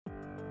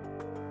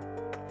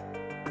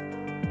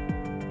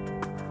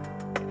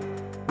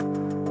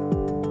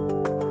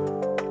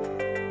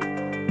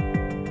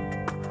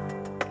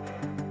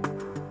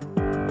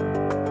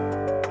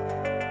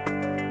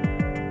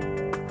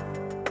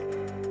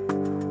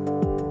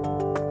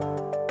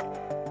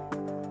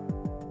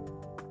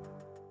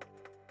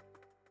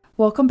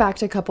Welcome back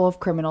to Couple of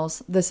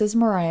Criminals. This is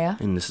Mariah.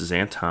 And this is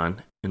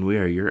Anton, and we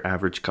are your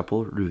average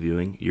couple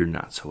reviewing your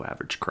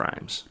not-so-average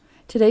crimes.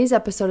 Today's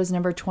episode is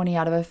number 20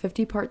 out of a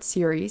 50-part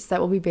series that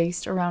will be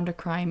based around a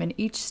crime in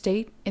each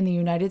state in the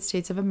United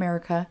States of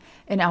America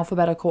in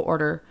alphabetical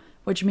order,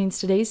 which means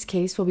today's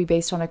case will be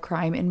based on a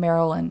crime in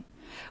Maryland.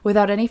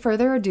 Without any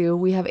further ado,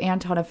 we have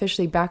Anton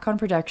officially back on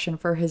production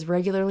for his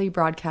regularly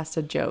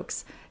broadcasted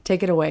jokes.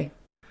 Take it away.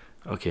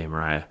 Okay,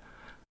 Mariah.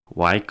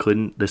 Why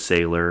couldn't the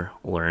sailor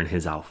learn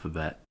his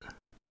alphabet?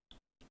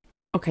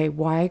 Okay,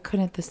 why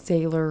couldn't the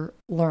sailor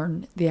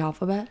learn the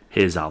alphabet?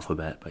 His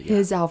alphabet, but yeah.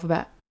 His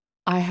alphabet.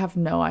 I have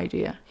no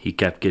idea. He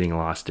kept getting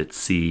lost at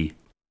sea.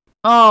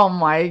 Oh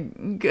my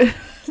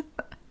goodness.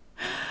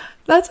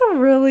 That's a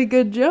really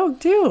good joke,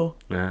 too.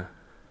 Yeah.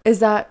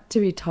 Is that to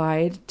be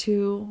tied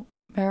to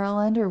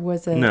Maryland, or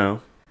was it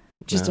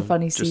just a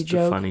funny sea joke?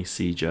 Just a funny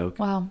sea joke.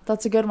 Wow,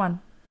 that's a good one.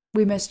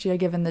 We missed you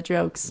given the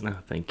jokes. No,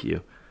 thank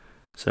you.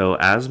 So,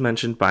 as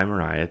mentioned by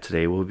Mariah,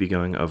 today we'll be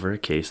going over a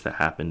case that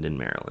happened in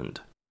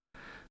Maryland.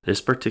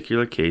 This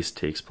particular case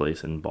takes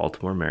place in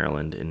Baltimore,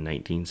 Maryland in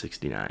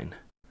 1969.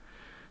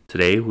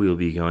 Today we will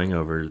be going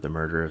over the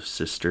murder of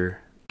Sister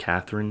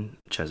Catherine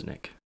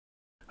Cesnik.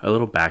 A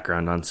little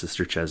background on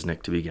Sister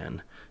Cesnik to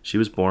begin. She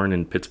was born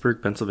in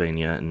Pittsburgh,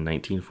 Pennsylvania in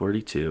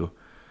 1942.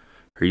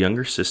 Her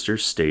younger sister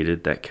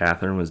stated that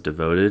Catherine was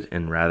devoted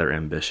and rather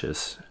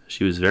ambitious.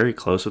 She was very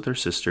close with her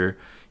sister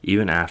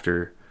even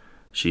after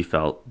she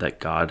felt that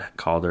God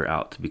called her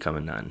out to become a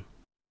nun.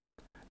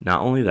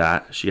 Not only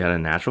that, she had a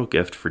natural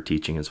gift for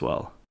teaching as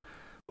well.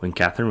 When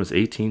Catherine was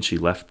 18, she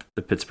left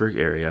the Pittsburgh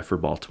area for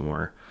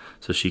Baltimore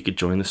so she could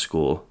join the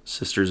school,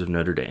 Sisters of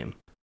Notre Dame,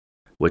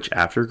 which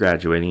after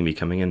graduating and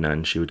becoming a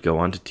nun, she would go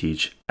on to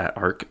teach at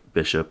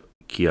Archbishop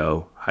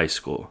Keough High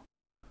School.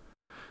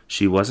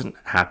 She wasn't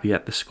happy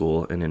at the school,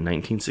 and in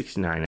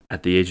 1969,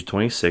 at the age of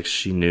 26,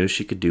 she knew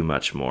she could do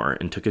much more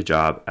and took a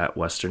job at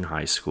Western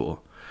High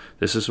School.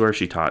 This is where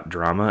she taught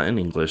drama and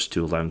English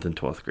to 11th and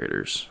 12th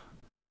graders.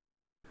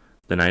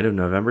 The night of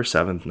November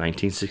 7th,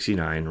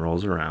 1969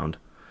 rolls around,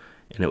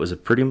 and it was a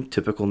pretty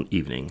typical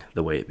evening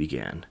the way it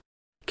began.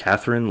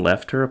 Catherine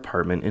left her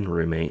apartment and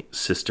roommate,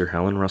 Sister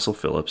Helen Russell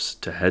Phillips,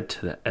 to head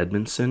to the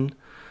Edmondson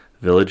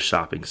Village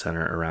Shopping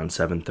Center around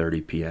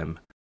 7:30 p.m.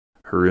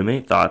 Her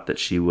roommate thought that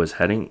she was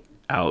heading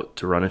out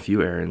to run a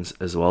few errands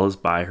as well as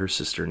buy her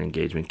sister an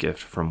engagement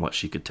gift from what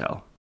she could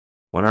tell.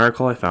 One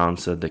article I found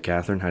said that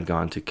Catherine had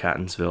gone to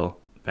Catonsville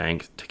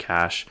Bank to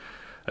cash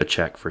a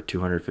check for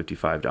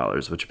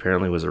 $255, which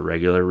apparently was a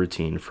regular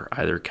routine for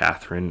either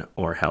Catherine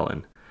or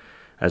Helen,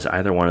 as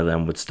either one of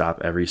them would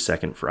stop every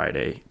second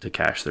Friday to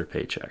cash their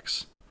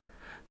paychecks.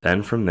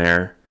 Then from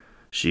there,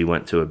 she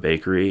went to a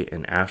bakery,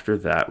 and after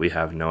that, we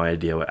have no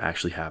idea what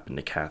actually happened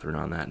to Catherine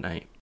on that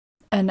night.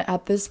 And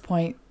at this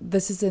point,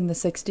 this is in the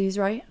 60s,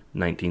 right?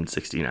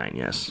 1969,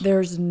 yes.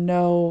 There's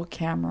no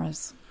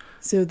cameras.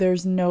 So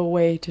there's no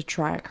way to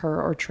track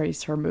her or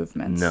trace her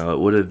movements. No,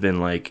 it would have been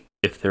like,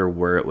 if there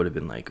were, it would have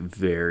been like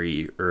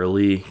very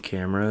early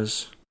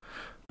cameras.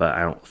 But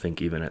I don't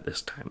think even at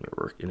this time there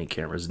were any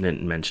cameras. It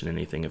didn't mention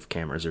anything of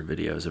cameras or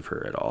videos of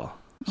her at all.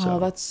 So, oh,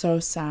 that's so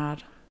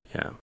sad.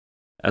 Yeah.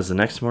 As the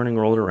next morning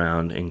rolled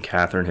around and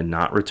Catherine had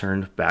not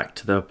returned back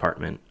to the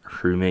apartment,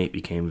 her roommate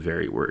became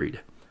very worried.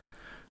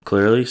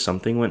 Clearly,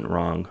 something went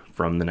wrong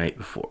from the night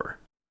before.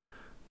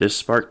 This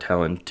sparked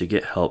Helen to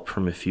get help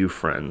from a few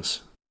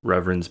friends,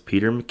 Reverends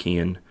Peter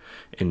McKeon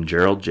and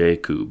Gerald J.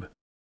 Koob.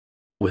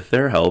 With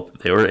their help,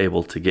 they were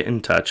able to get in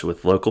touch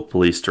with local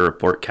police to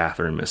report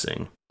Catherine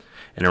missing.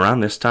 And around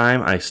this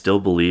time, I still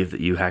believe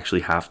that you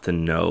actually have to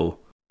know,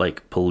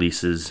 like,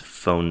 police's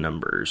phone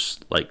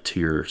numbers, like, to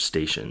your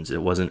stations.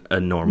 It wasn't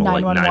a normal,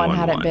 911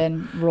 hadn't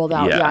been ruled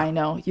out. Yeah, I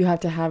know. You have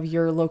to have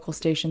your local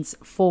station's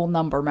full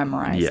number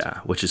memorized. Yeah,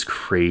 which is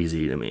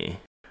crazy to me.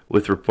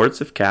 With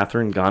reports of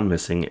Catherine gone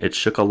missing, it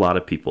shook a lot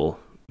of people.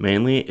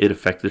 Mainly, it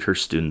affected her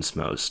students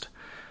most,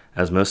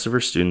 as most of her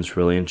students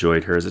really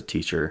enjoyed her as a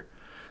teacher.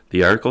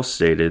 The article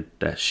stated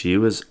that she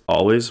was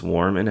always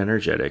warm and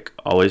energetic,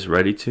 always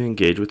ready to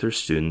engage with her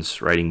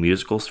students, writing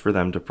musicals for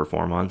them to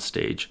perform on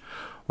stage,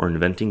 or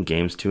inventing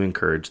games to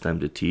encourage them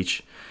to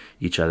teach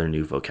each other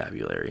new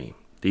vocabulary.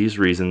 These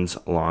reasons,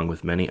 along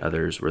with many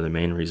others, were the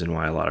main reason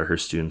why a lot of her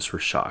students were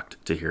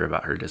shocked to hear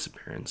about her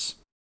disappearance.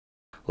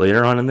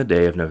 Later on in the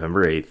day of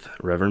November 8th,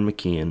 Reverend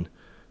McKeon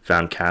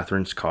found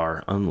Catherine's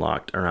car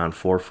unlocked around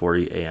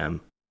 4:40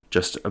 a.m.,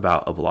 just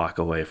about a block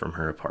away from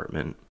her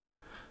apartment.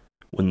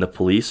 When the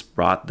police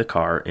brought the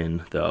car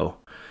in, though,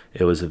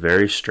 it was a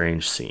very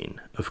strange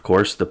scene. Of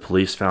course, the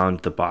police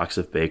found the box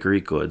of bakery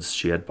goods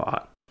she had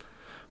bought,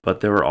 but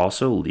there were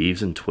also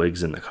leaves and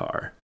twigs in the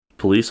car.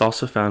 Police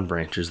also found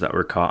branches that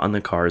were caught on the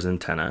car's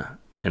antenna,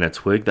 and a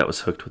twig that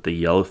was hooked with a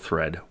yellow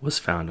thread was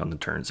found on the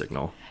turn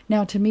signal.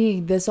 Now, to me,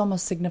 this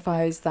almost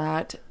signifies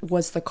that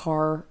was the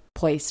car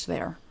placed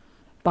there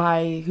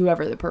by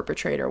whoever the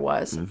perpetrator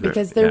was,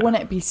 because there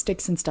wouldn't be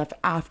sticks and stuff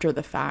after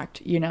the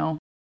fact, you know?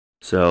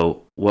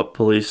 So what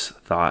police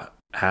thought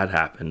had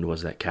happened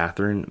was that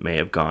Catherine may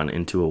have gone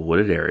into a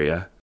wooded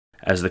area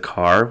as the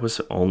car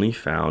was only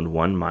found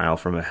 1 mile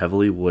from a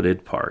heavily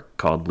wooded park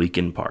called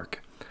Leakin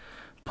Park.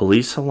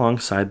 Police,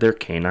 alongside their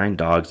canine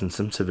dogs and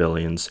some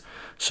civilians,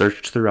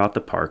 searched throughout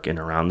the park and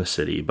around the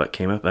city, but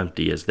came up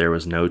empty as there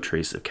was no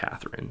trace of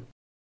Catherine.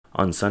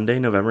 On Sunday,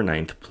 November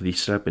 9th,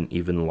 police set up an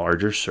even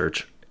larger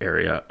search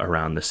area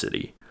around the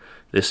city.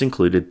 This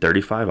included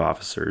 35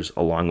 officers,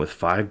 along with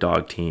 5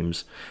 dog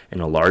teams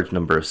and a large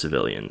number of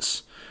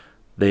civilians.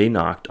 They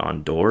knocked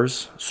on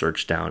doors,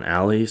 searched down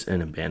alleys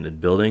and abandoned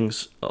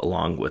buildings,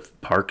 along with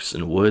parks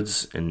and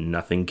woods, and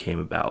nothing came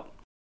about.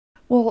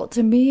 Well,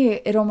 to me,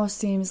 it almost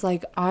seems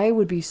like I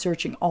would be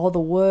searching all the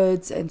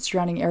woods and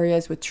surrounding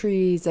areas with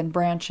trees and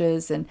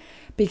branches, and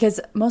because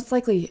most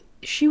likely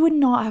she would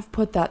not have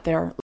put that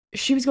there.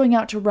 She was going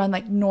out to run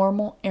like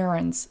normal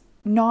errands,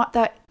 not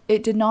that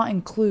it did not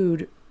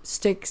include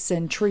sticks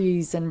and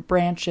trees and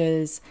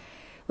branches.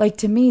 Like,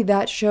 to me,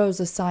 that shows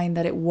a sign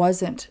that it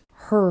wasn't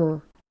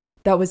her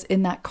that was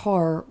in that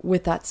car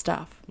with that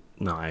stuff.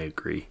 No, I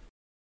agree.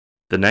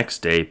 The next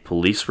day,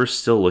 police were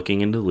still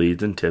looking into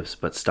leads and tips,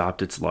 but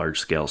stopped its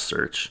large-scale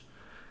search.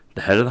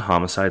 The head of the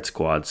homicide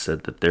squad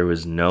said that there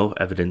was no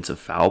evidence of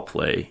foul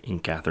play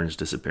in Catherine's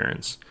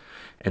disappearance,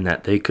 and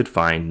that they could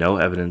find no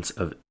evidence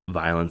of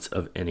violence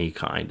of any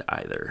kind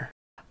either.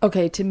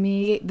 Okay, to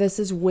me, this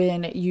is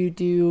when you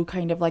do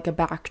kind of like a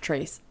back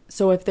trace.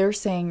 So if they're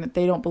saying that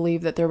they don't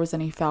believe that there was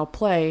any foul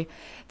play,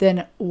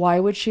 then why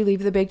would she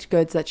leave the baked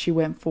goods that she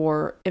went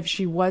for? If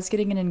she was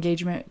getting an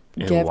engagement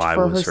gift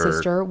for her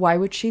sister, why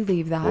would she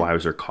leave that? Why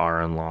was her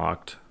car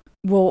unlocked?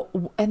 Well,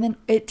 and then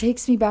it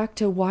takes me back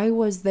to, why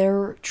was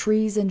there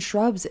trees and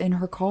shrubs in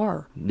her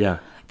car? Yeah.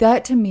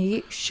 That to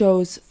me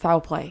shows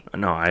foul play.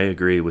 No, I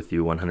agree with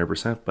you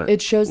 100%. But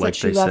it shows like that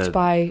she left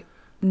by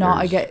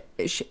not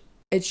against.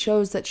 It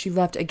shows that she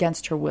left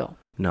against her will.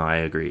 No, I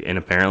agree. And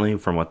apparently,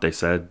 from what they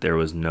said, there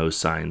was no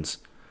signs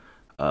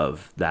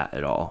of that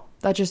at all.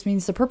 That just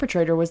means the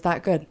perpetrator was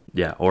that good.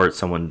 Yeah, or it's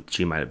someone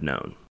she might have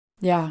known.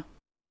 Yeah,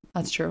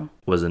 that's true.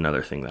 Was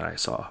another thing that I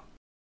saw.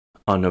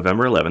 On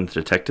November 11th,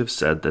 detectives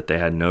said that they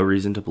had no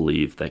reason to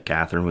believe that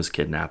Catherine was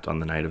kidnapped on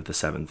the night of the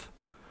 7th.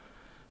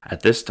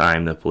 At this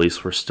time, the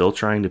police were still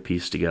trying to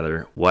piece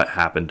together what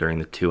happened during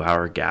the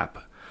 2-hour gap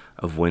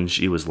of when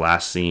she was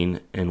last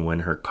seen and when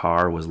her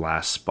car was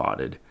last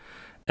spotted.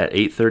 At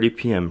 8:30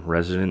 p.m.,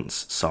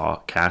 residents saw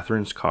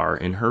Catherine's car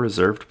in her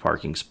reserved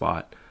parking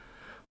spot,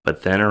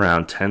 but then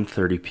around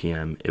 10:30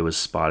 p.m., it was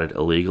spotted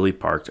illegally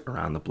parked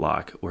around the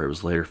block, where it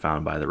was later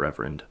found by the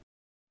Reverend.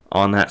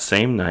 On that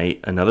same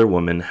night, another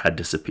woman had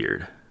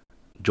disappeared,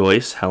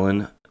 Joyce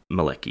Helen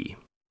Malecki,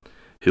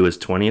 who was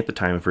 20 at the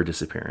time of her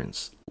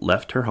disappearance,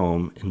 left her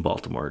home in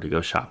Baltimore to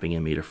go shopping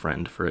and meet a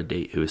friend for a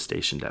date who was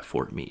stationed at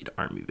Fort Meade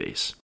Army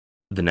Base.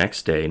 The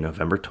next day,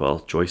 November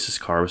 12th, Joyce's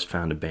car was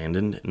found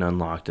abandoned and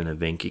unlocked in a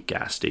vacant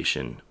gas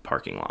station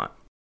parking lot.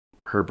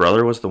 Her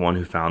brother was the one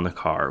who found the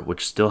car,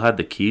 which still had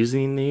the keys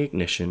in the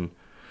ignition.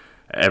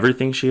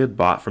 Everything she had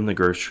bought from the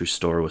grocery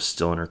store was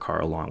still in her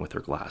car, along with her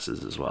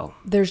glasses as well.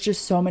 There's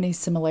just so many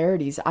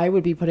similarities. I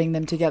would be putting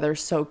them together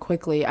so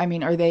quickly. I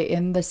mean, are they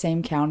in the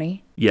same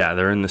county? Yeah,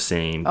 they're in the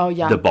same. Oh,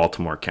 yeah. The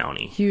Baltimore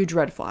County. Huge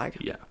red flag.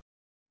 Yeah.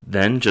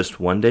 Then, just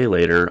one day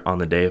later, on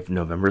the day of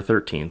November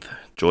 13th,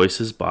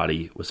 Joyce's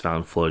body was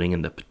found floating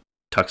in the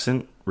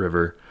Patuxent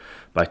River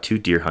by 2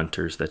 deer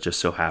hunters that just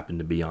so happened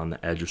to be on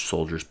the edge of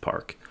Soldiers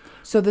Park.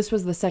 So this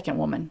was the second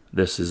woman?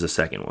 This is the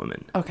second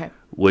woman. Okay.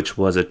 Which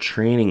was a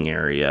training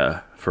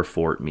area for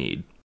Fort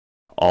Meade.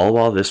 All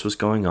while this was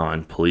going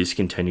on, police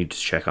continued to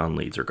check on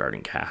leads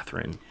regarding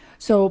Catherine.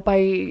 So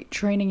by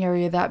training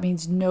area, that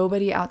means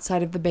nobody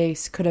outside of the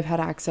base could have had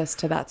access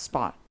to that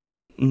spot?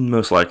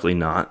 Most likely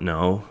not,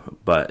 no.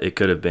 But it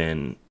could have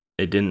been.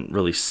 It didn't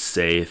really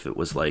say if it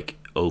was like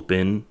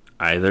open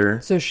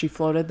either. So she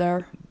floated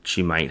there?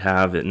 She might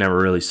have. It never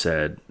really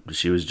said.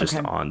 She was just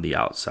on the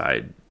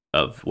outside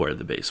of where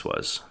the base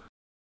was.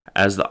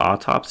 As the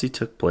autopsy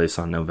took place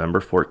on November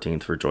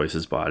 14th for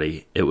Joyce's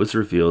body, it was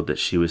revealed that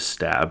she was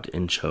stabbed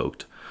and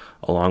choked,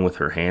 along with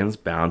her hands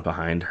bound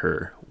behind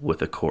her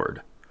with a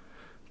cord.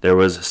 There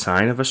was a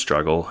sign of a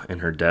struggle, and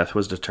her death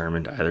was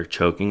determined either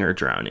choking or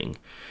drowning,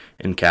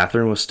 and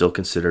Catherine was still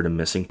considered a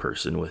missing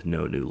person with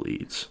no new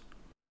leads.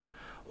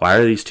 Why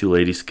are these 2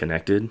 ladies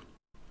connected?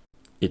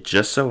 It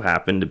just so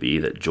happened to be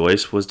that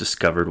Joyce was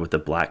discovered with a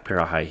black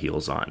pair of high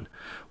heels on,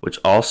 which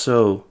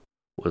also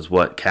was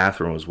what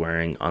Catherine was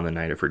wearing on the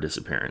night of her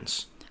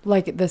disappearance.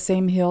 Like the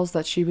same heels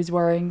that she was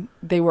wearing,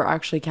 they were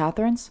actually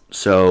Catherine's?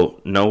 So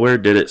nowhere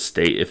did it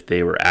state if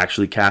they were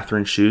actually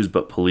Catherine's shoes,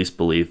 but police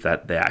believe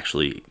that they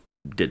actually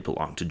did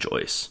belong to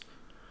Joyce.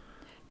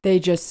 They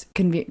just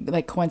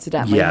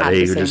coincidentally had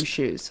the same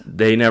shoes.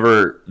 They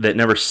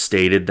never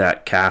stated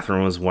that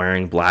Catherine was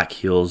wearing black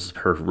heels.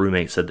 Her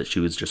roommate said that she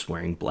was just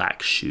wearing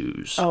black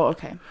shoes. Oh,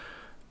 okay.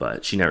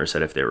 But she never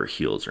said if they were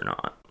heels or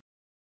not.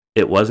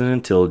 It wasn't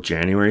until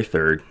January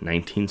 3rd,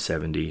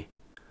 1970,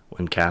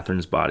 when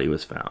Catherine's body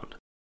was found.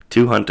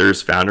 2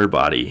 hunters found her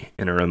body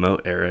in a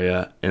remote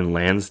area in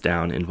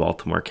Lansdowne in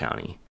Baltimore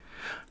County.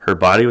 Her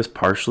body was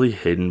partially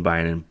hidden by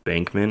an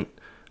embankment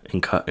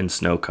and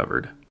snow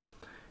covered.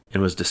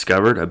 and was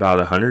discovered about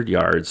 100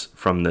 yards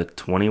from the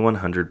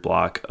 2100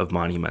 block of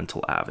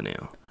Monumental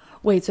Avenue.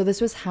 Wait, so this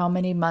was how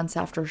many months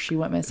after she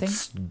went missing?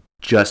 It's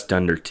just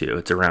under 2.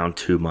 It's around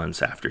 2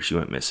 months after she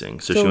went missing.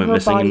 So she So went her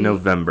missing in body-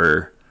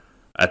 November,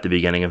 at the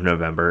beginning of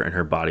November, and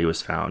her body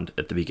was found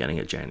at the beginning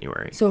of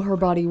January. So her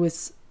body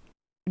was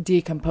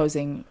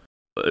decomposing.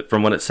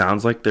 From what it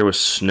sounds like, there was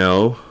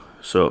snow,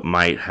 so it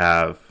might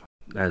have,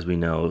 as we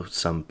know,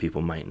 some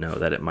people might know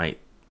that it might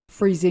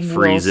Freeze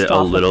it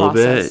a little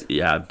bit.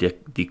 Yeah,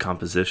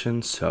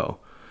 decomposition. So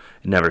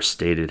it never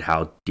stated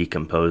how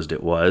decomposed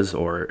it was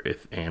or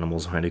if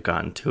animals might have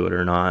gotten to it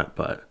or not.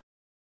 But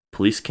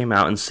police came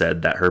out and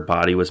said that her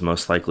body was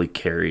most likely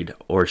carried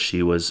or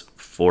she was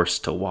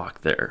forced to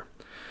walk there,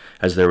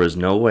 as there was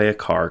no way a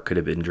car could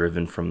have been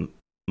driven from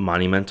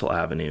Monumental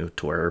Avenue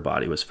to where her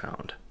body was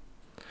found.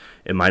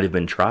 It might have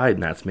been tried,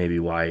 and that's maybe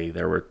why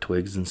there were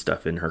twigs and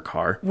stuff in her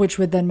car. Which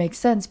would then make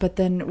sense, but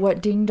then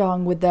what ding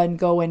dong would then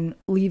go and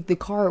leave the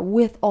car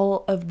with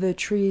all of the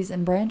trees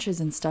and branches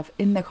and stuff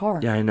in the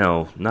car? Yeah, I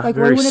know. Not like,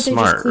 very why wouldn't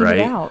smart, they just clean right?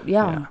 it out?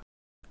 Yeah.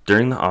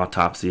 During the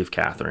autopsy of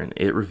Catherine,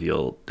 it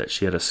revealed that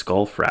she had a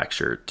skull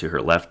fracture to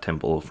her left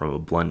temple from a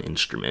blunt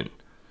instrument.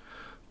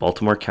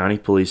 Baltimore County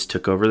Police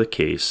took over the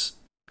case,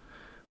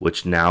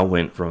 which now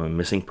went from a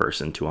missing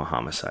person to a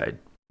homicide,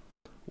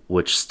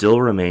 which still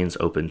remains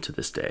open to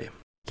this day.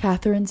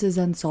 Catherine's is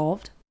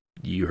unsolved?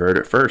 You heard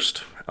it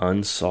first.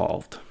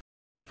 Unsolved.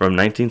 From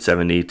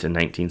 1970 to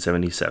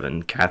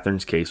 1977,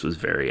 Catherine's case was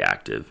very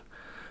active.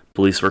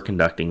 Police were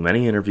conducting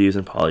many interviews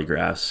and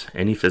polygraphs.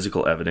 Any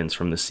physical evidence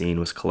from the scene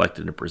was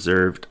collected and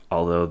preserved,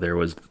 although there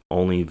was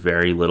only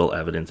very little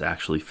evidence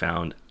actually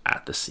found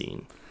at the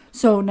scene.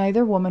 So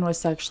neither woman was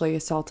sexually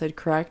assaulted,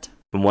 correct?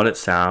 From what it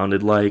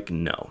sounded like,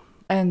 no.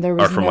 And there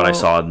was Or from what I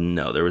saw,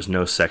 no. There was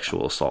no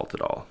sexual assault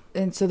at all.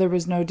 And so there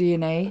was no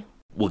DNA?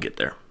 We'll get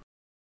there.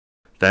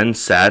 Then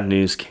sad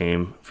news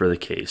came for the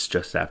case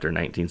just after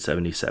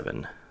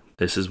 1977.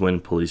 This is when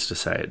police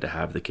decided to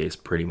have the case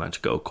pretty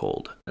much go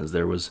cold, as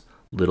there was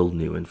little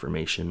new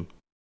information.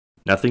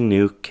 Nothing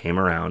new came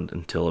around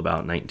until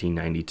about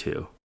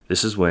 1992.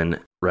 This is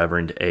when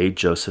Reverend A.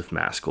 Joseph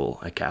Maskell,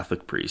 a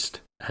Catholic priest,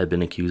 had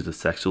been accused of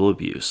sexual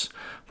abuse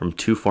from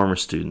 2 former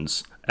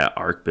students at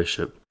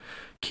Archbishop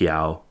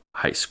Keough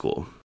High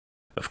School.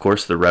 Of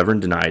course, the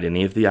Reverend denied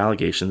any of the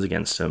allegations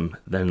against him.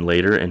 Then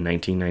later in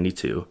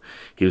 1992,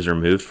 he was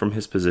removed from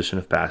his position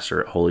of pastor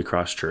at Holy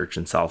Cross Church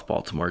in South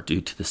Baltimore due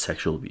to the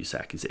sexual abuse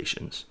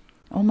accusations.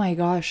 Oh my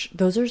gosh,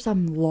 those are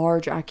some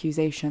large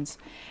accusations.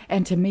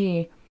 And to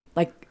me,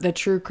 like the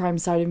true crime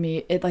side of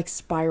me, it like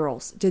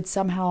spirals. Did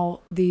somehow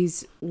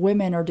these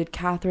women, or did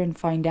Catherine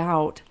find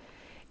out?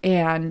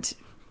 And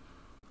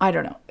I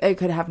don't know, it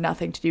could have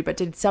nothing to do, but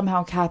did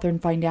somehow Catherine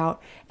find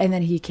out and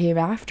then he came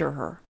after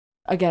her?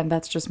 Again,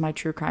 that's just my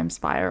true crime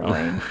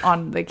spiraling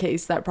on the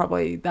case. That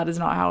is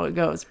not how it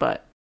goes,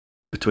 but.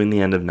 Between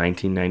the end of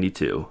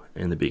 1992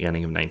 and the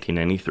beginning of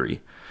 1993,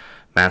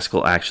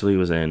 Maskell actually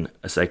was in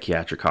a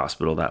psychiatric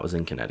hospital that was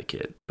in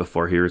Connecticut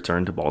before he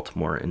returned to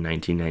Baltimore in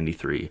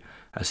 1993,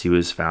 as he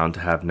was found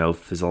to have no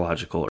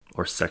physiological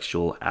or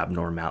sexual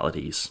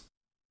abnormalities.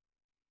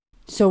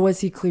 So was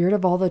he cleared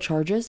of all the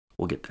charges?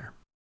 We'll get there.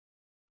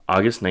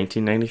 August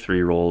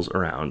 1993 rolls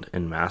around,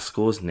 and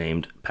Maskell was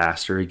named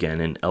pastor again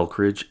in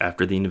Elkridge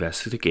after the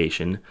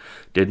investigation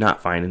did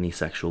not find any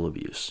sexual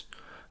abuse,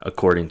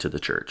 according to the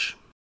church.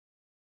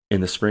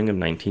 In the spring of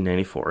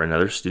 1994,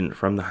 another student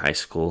from the high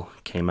school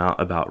came out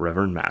about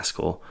Reverend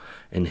Maskell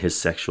and his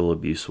sexual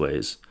abuse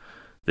ways.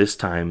 This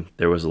time,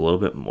 there was a little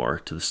bit more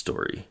to the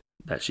story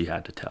that she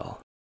had to tell.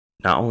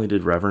 Not only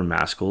did Reverend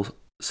Maskell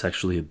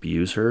sexually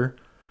abuse her,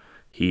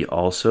 he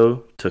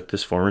also took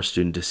this former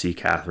student to see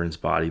Catherine's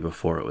body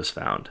before it was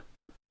found.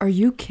 Are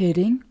you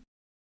kidding?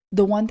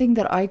 The one thing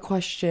that I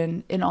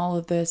question in all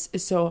of this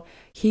is, so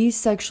he's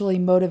sexually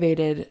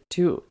motivated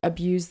to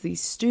abuse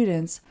these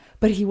students,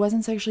 but he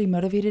wasn't sexually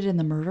motivated in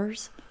the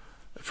murders?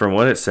 From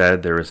what it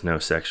said, there was no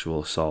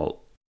sexual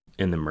assault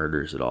in the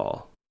murders at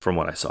all, from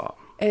what I saw.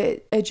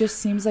 It just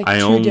seems like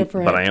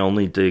different. But I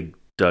only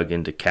dug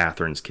into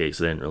Catherine's case.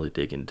 I didn't really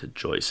dig into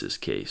Joyce's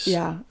case.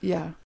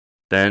 Yeah.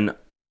 Then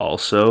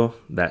also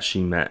that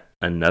she met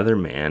another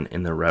man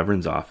in the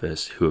Reverend's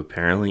office who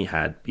apparently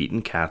had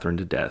beaten Catherine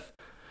to death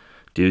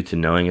due to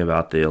knowing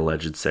about the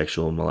alleged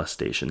sexual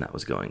molestation that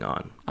was going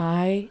on.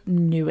 I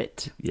knew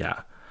it.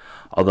 Yeah.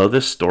 Although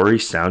this story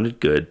sounded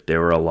good,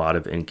 there were a lot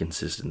of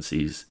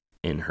inconsistencies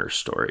in her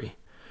story.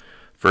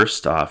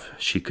 First off,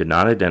 she could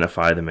not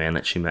identify the man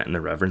that she met in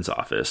the Reverend's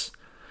office.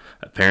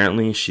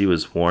 Apparently, she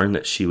was warned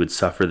that she would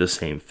suffer the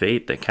same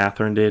fate that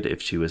Catherine did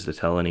if she was to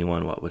tell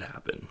anyone what would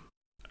happen.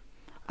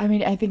 I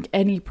mean, I think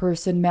any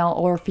person, male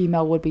or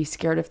female, would be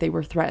scared if they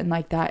were threatened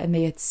like that and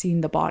they had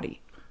seen the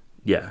body.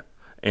 Yeah.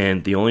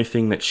 And the only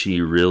thing that she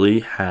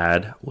really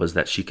had was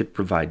that she could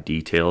provide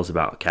details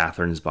about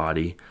Catherine's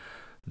body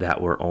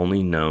that were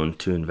only known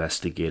to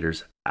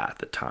investigators at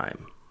the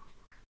time.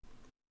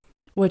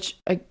 Which,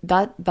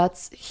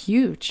 that's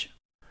huge.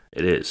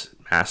 It is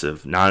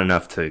massive. Not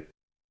enough to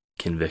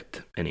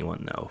convict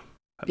anyone, though.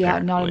 Yeah,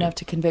 not enough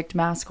to convict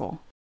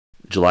Maskell.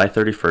 July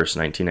 31st,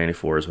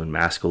 1994 is when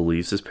Maskell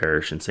leaves his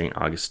parish in St.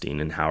 Augustine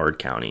in Howard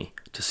County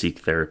to seek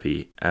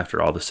therapy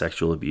after all the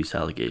sexual abuse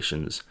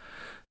allegations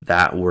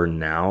that were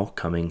now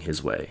coming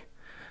his way.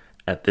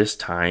 At this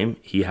time,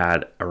 he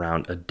had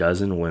around a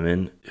dozen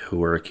women who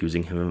were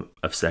accusing him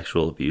of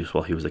sexual abuse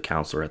while he was a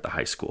counselor at the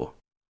high school.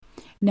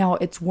 Now,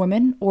 it's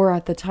women, or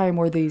at the time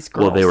were these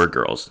girls? Well, they were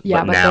girls.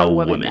 Yeah, but now they're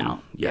women.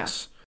 Now.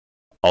 Yes. Yeah.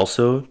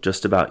 Also,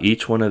 just about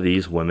each one of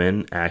these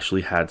women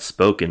actually had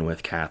spoken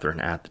with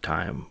Catherine at the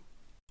time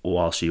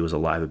while she was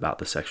alive about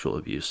the sexual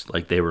abuse.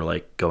 Like, they were,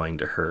 like, going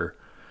to her,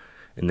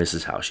 and this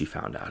is how she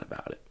found out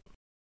about it.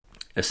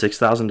 A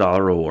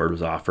 $6,000 reward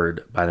was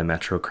offered by the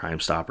Metro Crime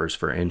Stoppers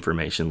for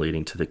information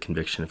leading to the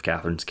conviction of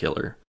Catherine's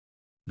killer.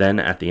 Then,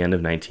 at the end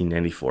of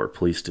 1994,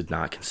 police did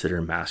not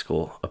consider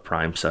Maskell a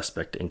prime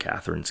suspect in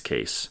Catherine's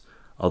case,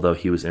 although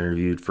he was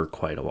interviewed for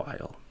quite a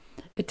while.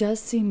 It does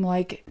seem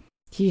like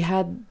he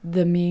had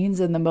the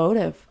means and the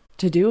motive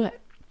to do it.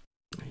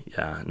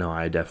 Yeah, no,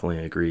 I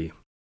definitely agree.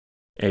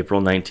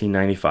 April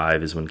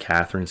 1995 is when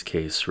Catherine's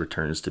case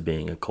returns to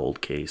being a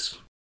cold case.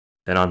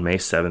 Then on May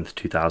 7th,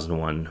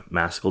 2001,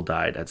 Maskell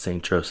died at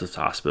St. Joseph's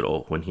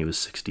Hospital when he was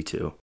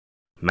 62.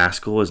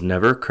 Maskell was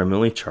never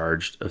criminally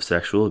charged of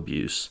sexual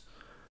abuse.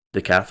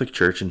 The Catholic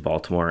Church in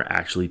Baltimore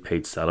actually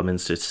paid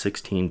settlements to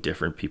 16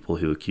 different people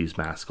who accused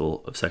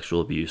Maskell of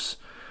sexual abuse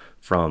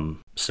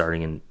from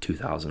starting in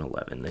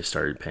 2011. They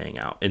started paying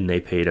out, and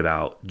they paid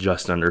about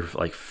just under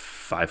like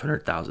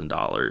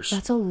 $500,000.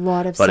 That's a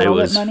lot of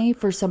settlement money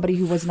for somebody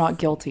who was not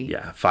guilty.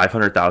 Yeah,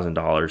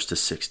 $500,000 to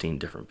 16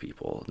 different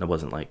people. And it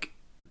wasn't like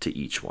to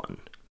each one.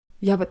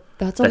 Yeah, but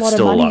that's a lot of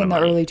money in the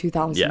early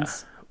 2000s. Yeah,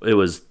 it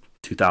was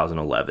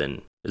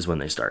 2011 is when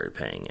they started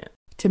paying it.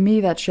 To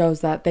me, that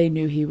shows that they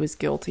knew he was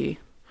guilty.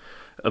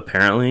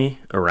 Apparently,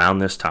 around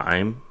this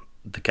time,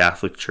 the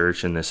Catholic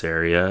Church in this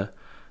area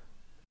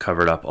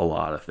covered up a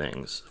lot of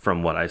things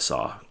from what I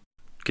saw.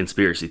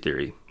 Conspiracy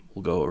theory.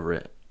 We'll go over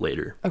it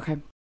later. Okay.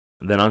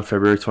 Then on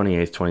February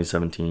 28th,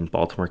 2017,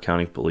 Baltimore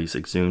County Police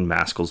exhumed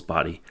Maskell's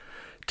body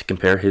to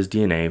compare his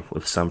DNA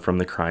with some from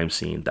the crime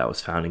scene that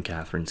was found in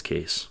Catherine's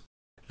case.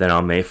 Then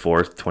on May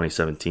 4th,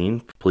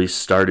 2017, police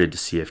started to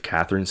see if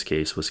Catherine's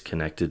case was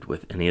connected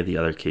with any of the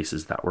other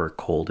cases that were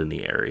cold in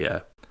the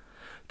area.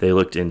 They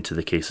looked into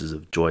the cases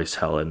of Joyce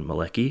Helen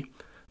Malecki,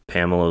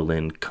 Pamela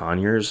Lynn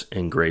Conyers,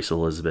 and Grace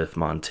Elizabeth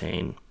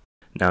Montaigne.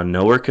 Now,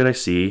 nowhere could I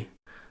see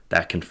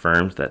that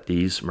confirmed that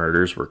these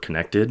murders were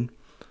connected,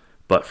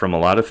 but from a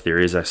lot of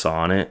theories I saw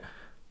on it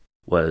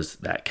was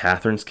that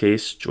Catherine's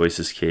case,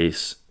 Joyce's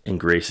case, and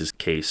Grace's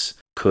case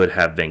could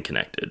have been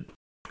connected.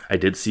 I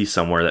did see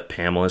somewhere that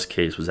Pamela's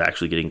case was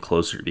actually getting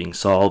closer to being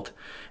solved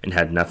and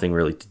had nothing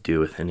really to do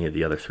with any of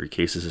the other three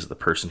cases, as the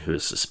person who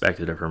is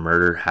suspected of her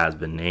murder has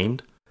been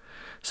named.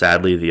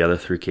 Sadly, the other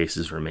three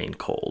cases remain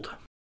cold.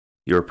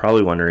 You are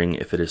probably wondering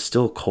if it is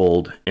still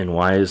cold, and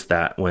why is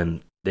that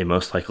when they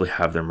most likely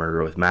have their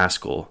murder with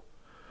Maskell?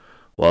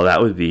 Well,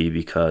 that would be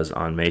because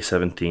on May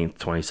 17th,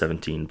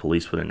 2017,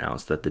 police would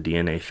announce that the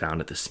DNA found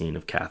at the scene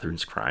of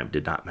Catherine's crime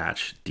did not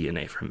match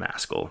DNA from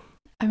Maskell.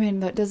 I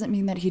mean, that doesn't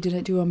mean that he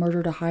didn't do a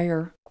murder to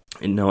hire.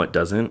 No, it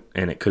doesn't.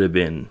 And it could have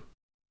been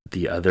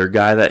the other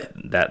guy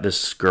that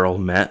this girl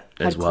met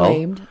as well.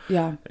 Claimed,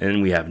 yeah.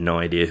 And we have no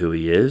idea who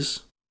he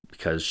is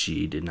because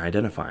she didn't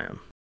identify him.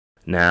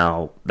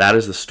 Now, that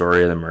is the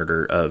story of the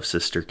murder of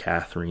Sister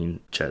Catherine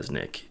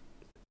Cesnik.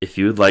 If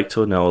you would like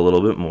to know a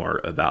little bit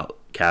more about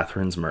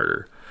Catherine's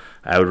murder,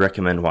 I would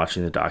recommend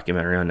watching the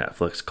documentary on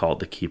Netflix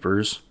called The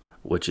Keepers,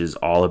 which is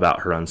all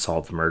about her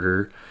unsolved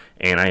murder.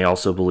 And I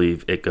also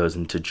believe it goes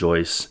into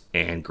Joyce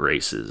and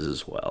Grace's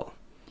as well.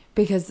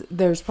 Because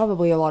there's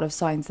probably a lot of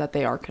signs that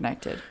they are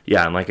connected.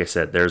 Yeah, and like I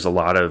said, there's a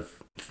lot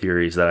of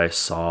theories that I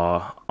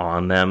saw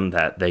on them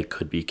that they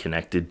could be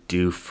connected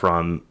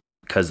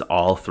because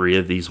all three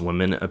of these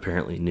women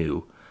apparently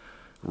knew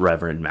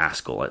Reverend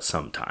Maskell at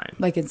some time.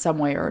 Like in some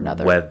way or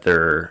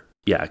another.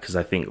 Because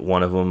I think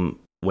one of them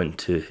went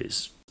to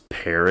his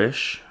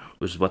parish,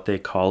 which is what they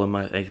call him,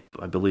 I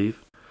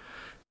believe.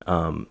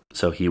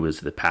 So he was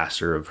the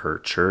pastor of her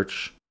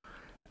church.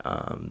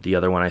 The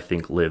other one, I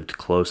think, lived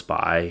close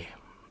by.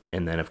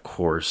 And then, of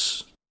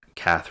course,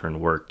 Catherine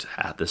worked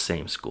at the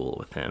same school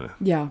with him.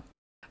 Yeah.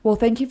 Well,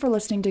 thank you for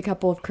listening to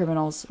Couple of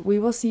Criminals. We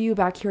will see you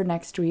back here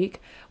next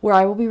week, where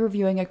I will be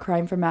reviewing a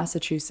crime from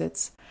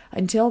Massachusetts.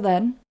 Until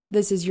then,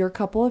 this is your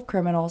Couple of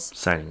Criminals.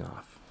 Signing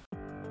off.